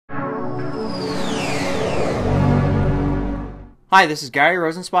Hi, this is Gary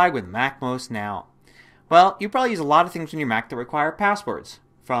Rosenzweig with MacMost now. Well, you probably use a lot of things on your Mac that require passwords,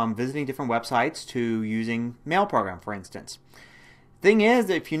 from visiting different websites to using Mail Program, for instance. Thing is,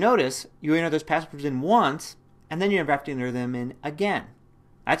 if you notice, you enter those passwords in once, and then you never have to enter them in again.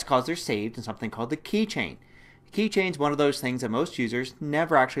 That's because they're saved in something called the Keychain. The Keychain is one of those things that most users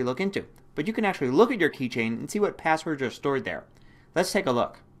never actually look into. But you can actually look at your Keychain and see what passwords are stored there. Let's take a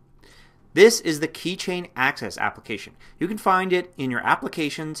look. This is the Keychain Access application. You can find it in your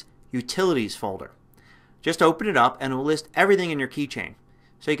Applications Utilities folder. Just open it up and it will list everything in your keychain.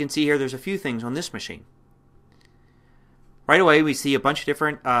 So you can see here there's a few things on this machine. Right away we see a bunch of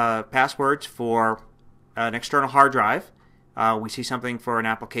different passwords for an external hard drive. We see something for an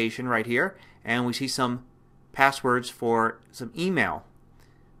application right here, and we see some passwords for some email.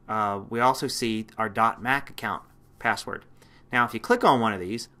 We also see our .mac account password. Now if you click on one of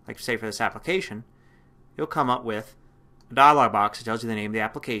these, like say for this application, you'll come up with a dialog box that tells you the name of the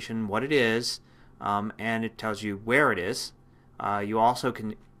application, what it is, and it tells you where it is. You also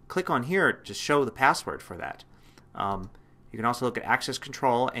can click on here to show the password for that. You can also look at access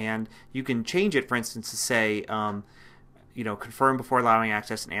control, and you can change it, for instance, to say confirm before allowing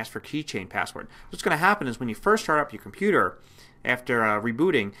access and ask for keychain password. What's going to happen is when you first start up your computer after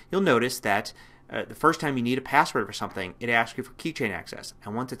rebooting, you'll notice that the first time you need a password for something, it asks you for keychain access.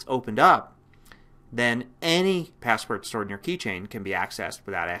 And once it's opened up, then any password stored in your keychain can be accessed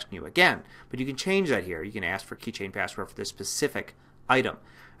without asking you again. But you can change that here. You can ask for keychain password for this specific item.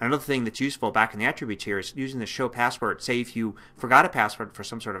 Another thing that's useful back in the attributes here is using the show password. Say if you forgot a password for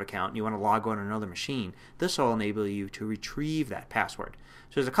some sort of account and you want to log on to another machine, this will enable you to retrieve that password.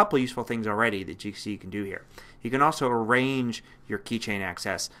 So there's a couple of useful things already that you can do here. You can also arrange your keychain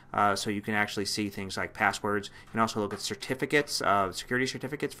access so you can actually see things like passwords. You can also look at certificates, security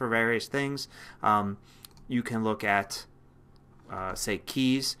certificates for various things. You can look at say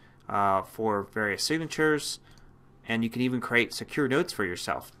keys for various signatures. And you can even create secure notes for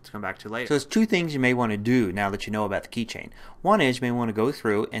yourself to come back to later. So there's two things you may want to do now that you know about the keychain. One is you may want to go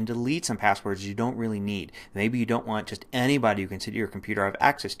through and delete some passwords you don't really need. Maybe you don't want just anybody who can sit at your computer have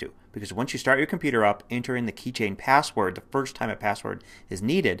access to. Because once you start your computer up, enter in the keychain password the first time a password is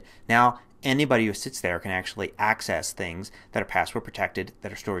needed, now anybody who sits there can actually access things that are password protected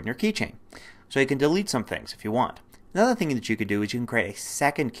that are stored in your keychain. So you can delete some things if you want. Another thing that you could do is you can create a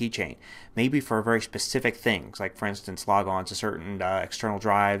second keychain, maybe for very specific things, like for instance log on to certain external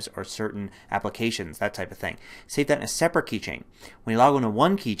drives or certain applications, that type of thing. Save that in a separate keychain. When you log on to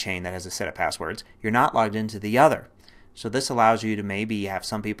one keychain that has a set of passwords, you're not logged into the other. So this allows you to maybe have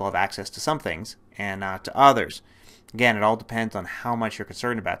some people have access to some things and not to others. Again, it all depends on how much you're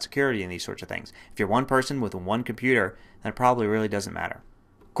concerned about security and these sorts of things. If you're one person with one computer, then it probably really doesn't matter.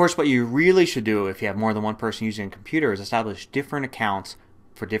 Of course, what you really should do if you have more than one person using a computer is establish different accounts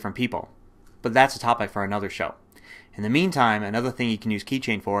for different people. But that's a topic for another show. In the meantime, another thing you can use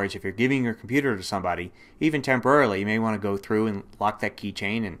Keychain for is if you're giving your computer to somebody, even temporarily, you may want to go through and lock that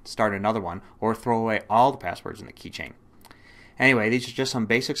keychain and start another one, or throw away all the passwords in the keychain. Anyway, these are just some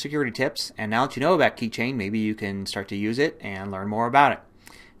basic security tips, and now that you know about Keychain, maybe you can start to use it and learn more about it.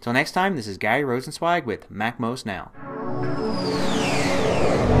 Until next time, this is Gary Rosenzweig with MacMost Now.